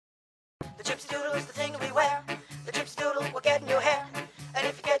The gypsy doodle is the thing that we wear. The gypsy doodle will get in your hair. And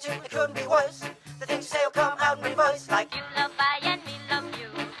if you get to, it couldn't be worse. The things you say will come out in reverse, like You love I and me love you.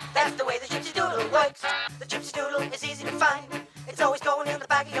 that's the way the gypsy doodle works. The gypsy doodle is easy to find. It's always going in the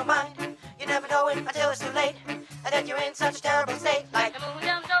back of your mind. You never know it until it's too late. And then you're in such a terrible state, like The moon